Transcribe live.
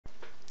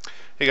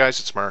Hey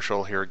guys, it's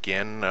Marshall here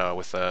again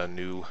with a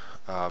new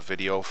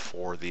video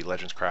for the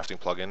Legends Crafting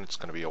plugin. It's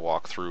going to be a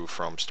walkthrough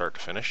from start to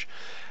finish.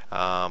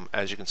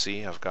 As you can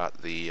see, I've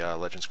got the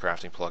Legends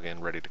Crafting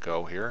plugin ready to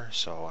go here,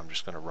 so I'm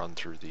just going to run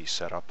through the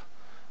setup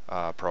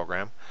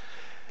program.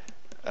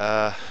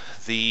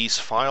 These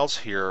files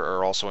here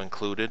are also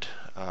included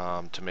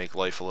to make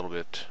life a little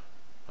bit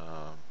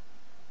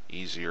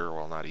easier.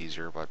 Well, not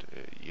easier, but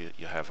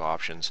you have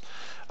options.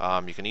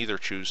 You can either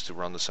choose to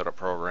run the setup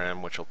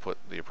program, which will put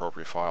the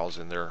appropriate files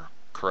in their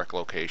correct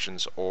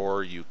locations,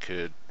 or you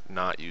could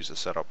not use the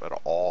setup at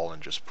all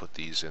and just put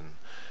these in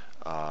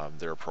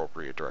their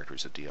appropriate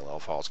directories. The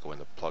DLL files go in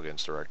the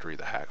plugins directory,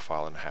 the hack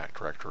file in the hack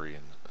directory,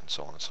 and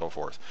so on and so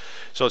forth.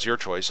 So it's your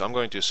choice. I'm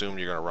going to assume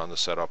you're going to run the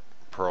setup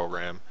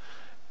program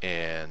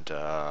and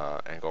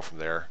go from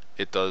there.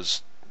 It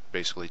does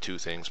basically two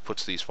things: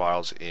 puts these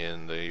files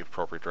in the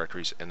appropriate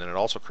directories, and then it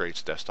also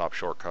creates desktop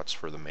shortcuts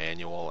for the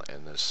manual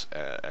and this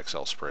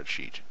Excel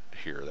spreadsheet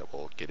here that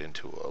we'll get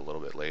into a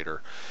little bit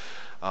later.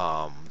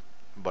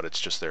 But it's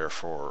just there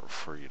for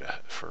you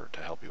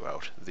to help you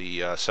out.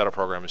 The setup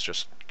program is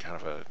just kind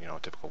of a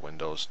typical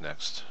Windows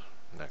next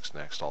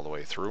all the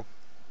way through.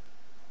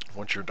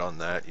 Once you're done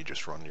that, you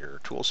just run your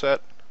tool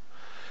set.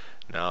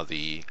 Now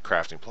the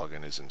crafting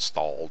plugin is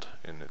installed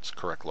in its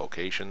correct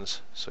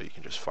locations, so you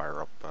can just fire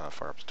up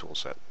the tool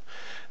set.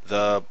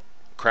 The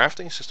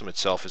crafting system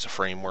itself is a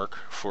framework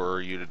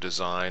for you to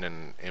design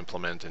and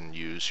implement and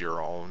use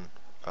your own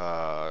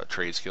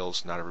trade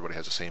skills. Not everybody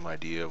has the same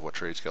idea of what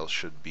trade skills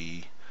should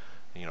be.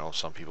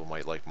 Some people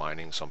might like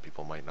mining, some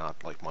people might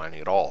not like mining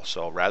at all.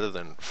 So rather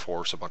than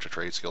force a bunch of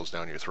trade skills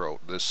down your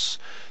throat, this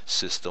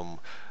system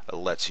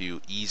lets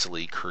you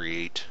easily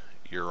create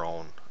your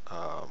own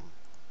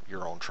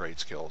trade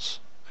skills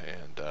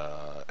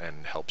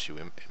and helps you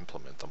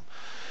implement them.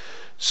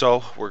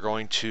 So we're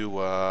going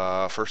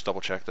to first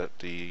double check that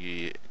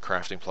the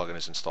crafting plugin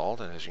is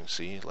installed, and as you can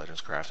see,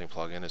 Legends Crafting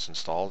plugin is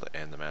installed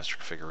and the Master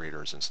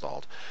Configurator is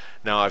installed.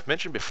 Now I've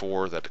mentioned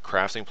before that the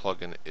crafting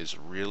plugin is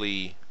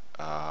really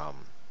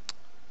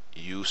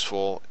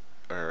useful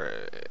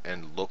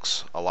and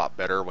looks a lot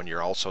better when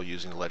you're also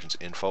using the Legends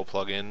Info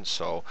plugin,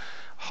 so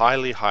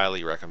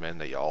highly recommend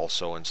that you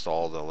also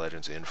install the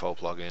Legends Info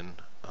plugin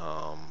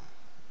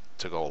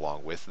to go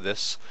along with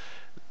this.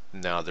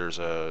 Now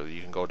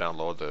you can go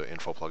download the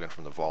info plugin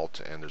from the vault,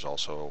 and there's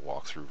also a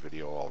walkthrough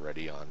video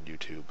already on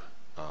YouTube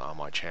on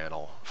my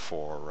channel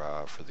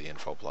for the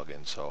info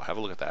plugin, so have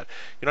a look at that.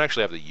 You don't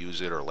actually have to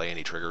use it or lay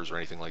any triggers or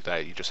anything like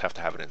that. You just have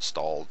to have it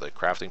installed. The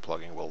crafting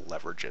plugin will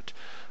leverage it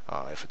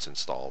if it's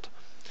installed.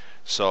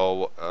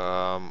 So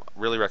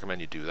really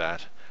recommend you do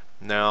that.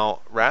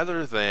 Now,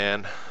 rather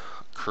than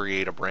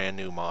create a brand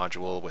new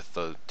module with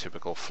the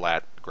typical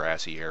flat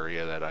grassy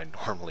area that I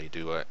normally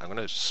do, I'm going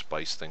to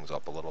spice things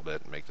up a little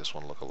bit and make this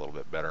one look a little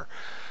bit better.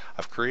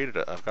 I've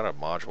got a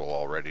module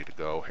all ready to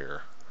go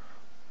here.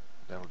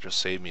 That'll just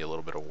save me a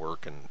little bit of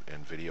work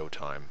and video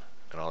time,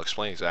 and I'll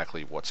explain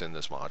exactly what's in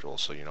this module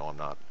so you know I'm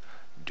not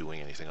doing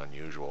anything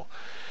unusual.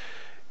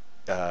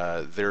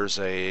 There's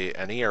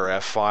an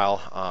ERF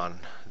file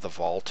on the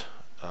vault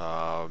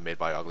made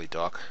by Ugly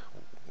Duck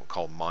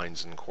called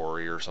Mines and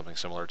Quarry or something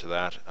similar to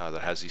that,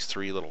 that has these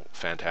three little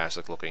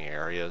fantastic looking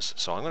areas.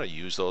 So I'm going to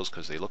use those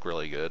because they look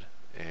really good,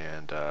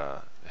 and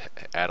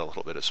add a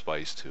little bit of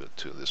spice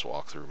to this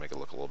walkthrough, make it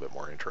look a little bit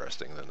more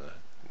interesting than the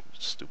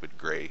stupid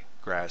gray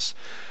grass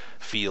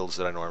fields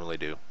that I normally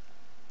do.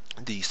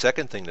 The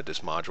second thing that this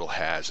module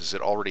has is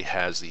it already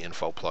has the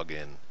info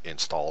plugin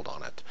installed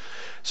on it.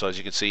 So as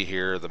you can see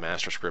here, the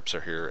master scripts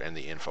are here and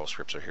the info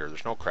scripts are here.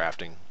 There's no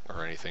crafting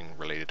or anything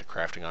related to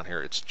crafting on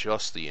here. It's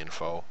just the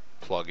info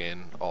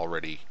plugin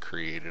already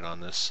created on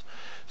this.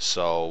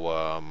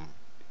 So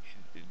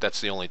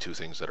that's the only two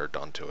things that are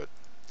done to it.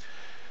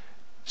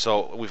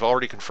 So we've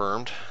already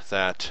confirmed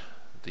that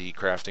the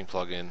crafting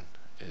plugin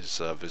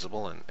is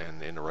visible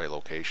and in the right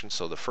location.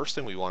 So the first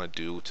thing we want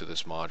to do to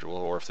this module,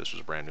 or if this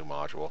was a brand new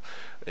module,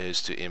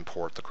 is to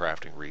import the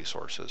crafting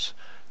resources.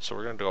 So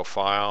we're going to go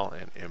File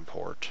and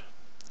Import.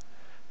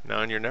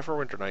 Now in your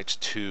Neverwinter Nights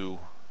 2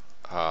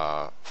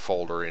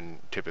 folder,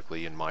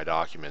 typically in My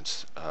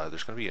Documents,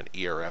 there's going to be an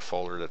ERF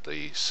folder that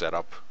the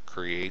setup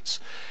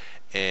creates,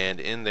 and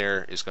in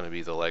there is going to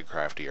be the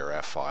Legcraft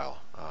ERF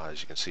file.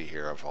 As you can see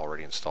here, I've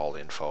already installed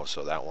info,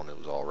 so that one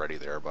was already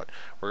there, but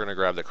we're going to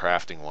grab the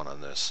crafting one on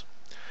this.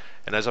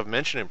 And as I've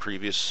mentioned in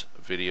previous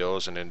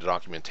videos and in the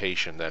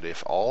documentation, that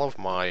if all of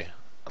my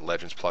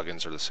Legends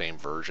plugins are the same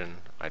version,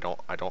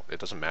 it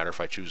doesn't matter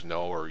if I choose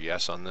no or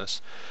yes on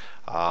this.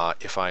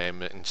 If I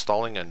am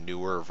installing a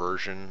newer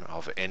version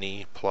of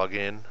any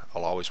plugin,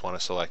 I'll always want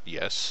to select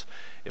yes.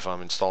 If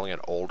I'm installing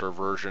an older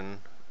version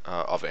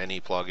of any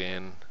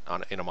plugin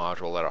in a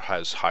module that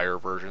has higher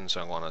versions,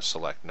 I want to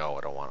select no.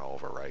 I don't want to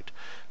overwrite.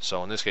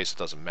 So in this case, it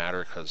doesn't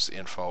matter because the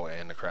info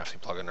and the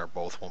crafting plugin are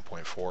both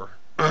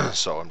 1.4.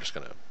 So I'm just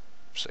going to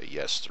say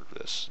yes through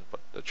this, but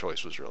the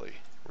choice was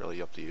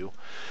really up to you.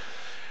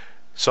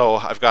 So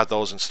I've got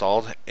those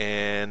installed,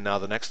 and now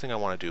the next thing I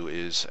want to do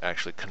is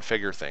actually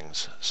configure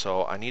things.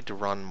 So I need to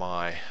run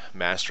my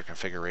master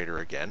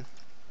configurator again,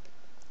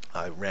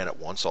 I ran it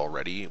once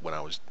already when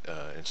I was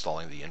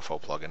installing the info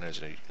plugin. As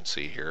you can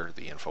see here,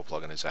 the info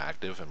plugin is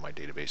active and my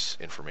database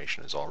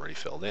information is already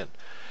filled in.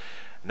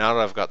 Now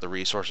that I've got the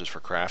resources for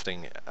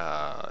crafting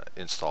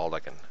installed, I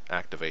can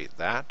activate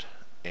that,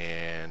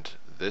 and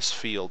this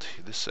field,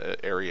 this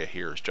area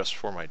here is just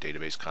for my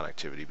database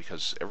connectivity,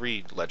 because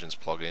every Legends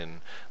plugin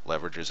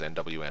leverages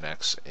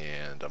NWNX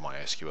and a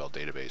MySQL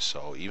database.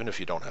 So even if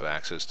you don't have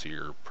access to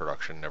your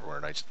production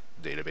Neverwinter Nights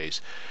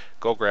database,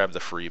 go grab the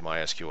free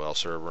MySQL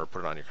server,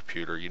 put it on your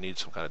computer. You need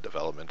some kind of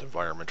development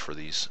environment for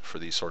these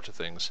sorts of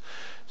things.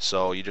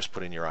 So you just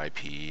put in your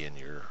IP and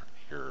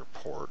your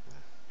port,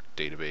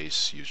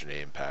 database,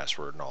 username,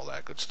 password, and all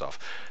that good stuff.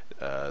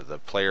 The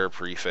player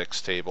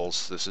prefix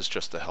tables, this is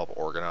just to help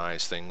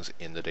organize things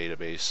in the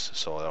database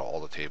so that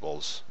all the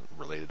tables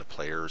related to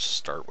players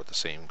start with the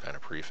same kind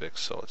of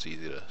prefix, so it's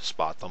easy to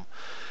spot them.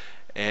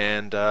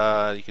 And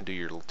you can do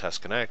your little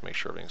test connect, make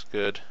sure everything's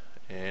good,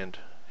 and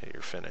hit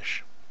your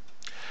finish.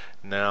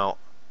 Now,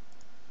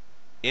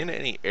 in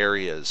any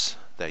areas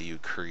that you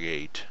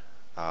create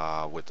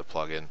with the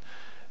plugin,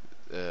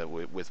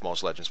 with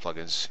most Legends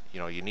plugins,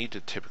 you need to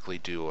typically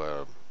do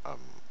a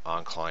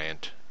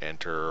on-client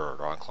enter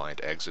or on-client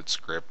exit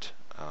script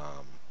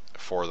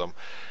for them.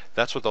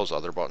 That's what those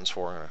other buttons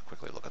for. I'm going to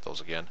quickly look at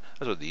those again.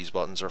 That's what these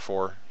buttons are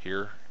for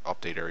here.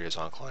 Update areas,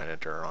 on-client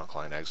enter,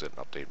 on-client exit,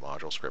 and update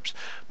module scripts.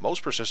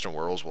 Most persistent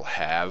worlds will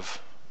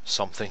have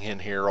something in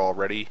here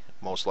already,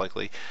 most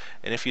likely.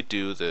 And if you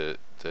do, the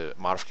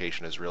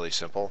modification is really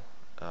simple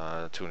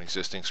to an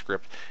existing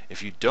script.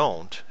 If you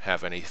don't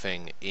have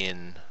anything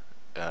in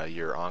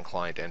your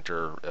on-client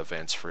enter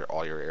events for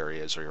all your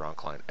areas, or your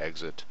on-client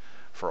exit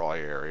for all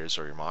your areas,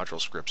 or your module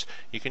scripts,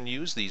 you can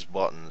use these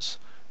buttons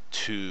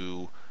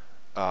to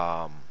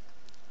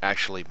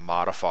actually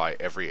modify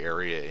every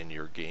area in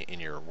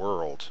your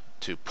world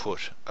to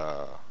put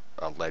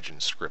a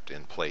Legend script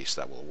in place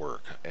that will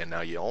work. And now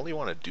you only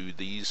want to do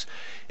these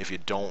if you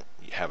don't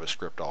have a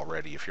script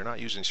already. If you're not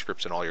using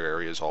scripts in all your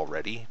areas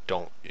already,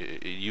 don't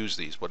use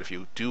these. But if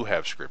you do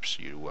have scripts,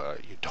 you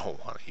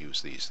don't want to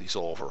use these. These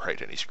will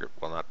overwrite any script.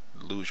 Well, not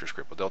lose your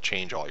script, but they'll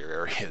change all your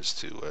areas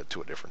to a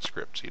different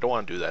script. So you don't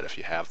want to do that if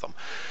you have them.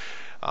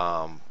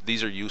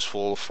 These are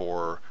useful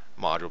for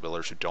module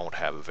builders who don't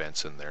have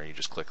events in there. You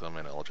just click them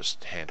and it'll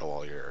just handle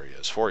all your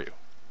areas for you.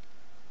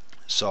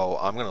 So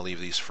I'm going to leave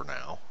these for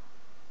now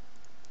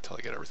until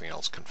I get everything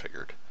else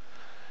configured.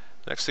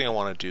 Next thing I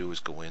want to do is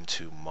go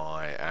into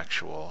my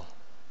actual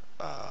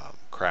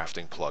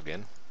crafting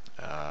plugin,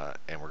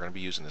 and we're going to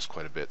be using this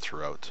quite a bit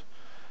throughout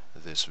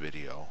this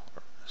video.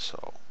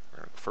 So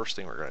first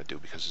thing we're going to do,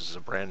 because this is a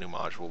brand new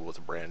module with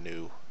a brand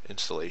new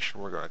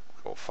installation, we're going to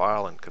go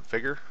File and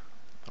Configure,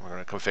 and we're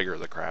going to configure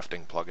the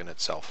crafting plugin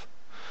itself.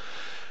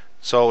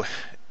 So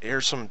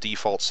here's some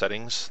default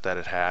settings that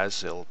it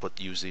has. It'll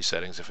use these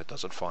settings if it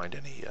doesn't find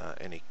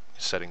any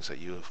settings that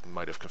you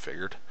might have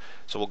configured.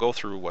 So we'll go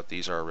through what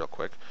these are real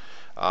quick.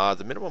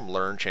 The minimum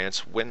learn chance,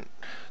 when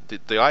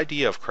the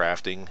idea of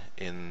crafting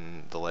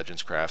in the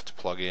Legends Craft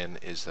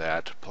plugin is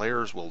that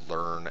players will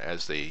learn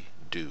as they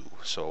do.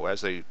 So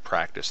as they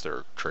practice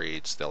their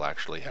trades, they'll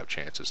actually have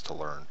chances to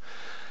learn.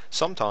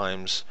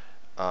 Sometimes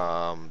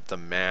the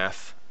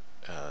math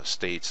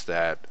states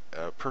that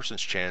a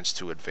person's chance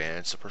to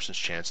advance, a person's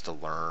chance to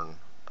learn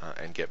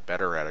and get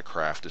better at a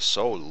craft is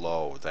so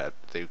low that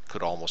they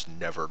could almost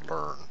never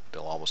learn.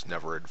 They'll almost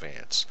never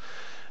advance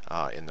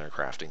in their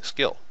crafting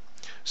skill.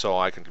 So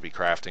I can be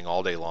crafting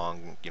all day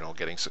long,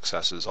 getting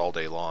successes all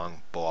day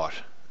long, but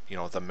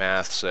the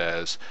math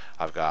says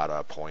I've got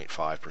a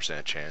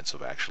 0.5% chance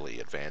of actually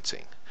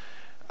advancing.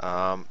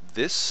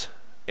 This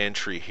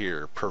entry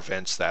here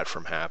prevents that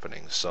from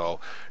happening.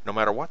 So no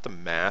matter what the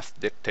math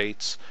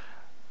dictates,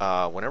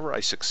 whenever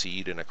I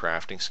succeed in a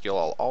crafting skill,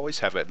 I'll always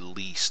have at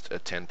least a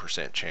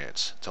 10%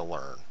 chance to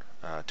learn,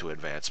 to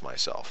advance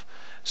myself.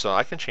 So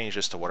I can change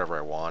this to whatever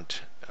I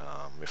want.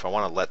 If I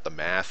want to let the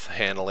math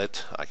handle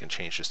it, I can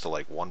change this to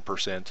like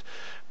 1%.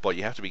 But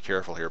you have to be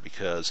careful here,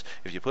 because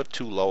if you put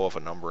too low of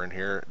a number in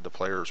here, the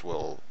players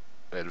will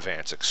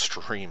advance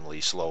extremely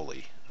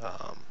slowly.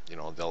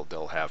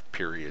 They'll have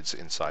periods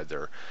inside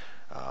their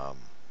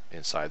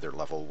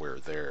level where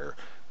they're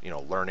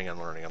learning and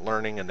learning and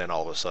learning, and then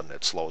all of a sudden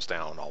it slows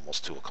down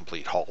almost to a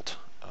complete halt.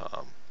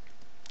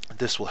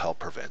 This will help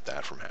prevent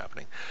that from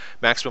happening.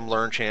 Maximum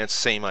learn chance,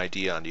 same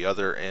idea on the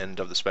other end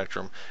of the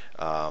spectrum.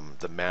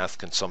 The math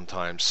can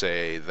sometimes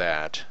say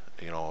that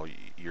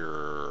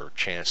your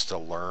chance to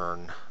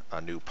learn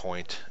a new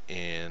point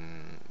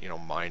in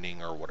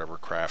mining or whatever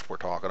craft we're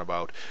talking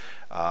about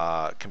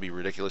can be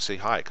ridiculously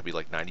high. It could be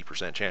like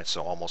 90% chance.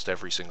 So almost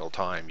every single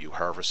time you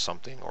harvest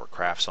something or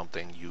craft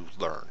something, you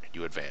learn,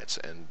 you advance,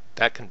 and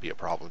that can be a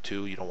problem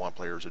too. You don't want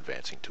players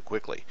advancing too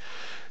quickly.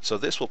 So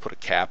this will put a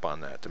cap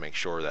on that to make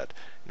sure that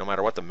no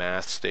matter what the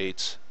math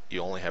states,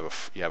 you only have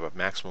a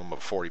maximum of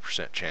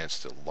 40% chance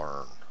to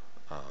learn,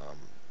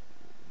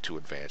 to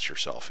advance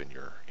yourself in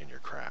your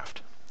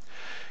craft.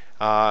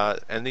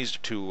 And these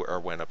two are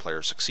when a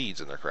player succeeds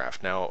in their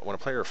craft. Now, when a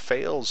player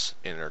fails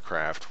in their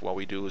craft, what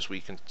we do is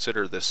we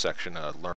consider this section a learn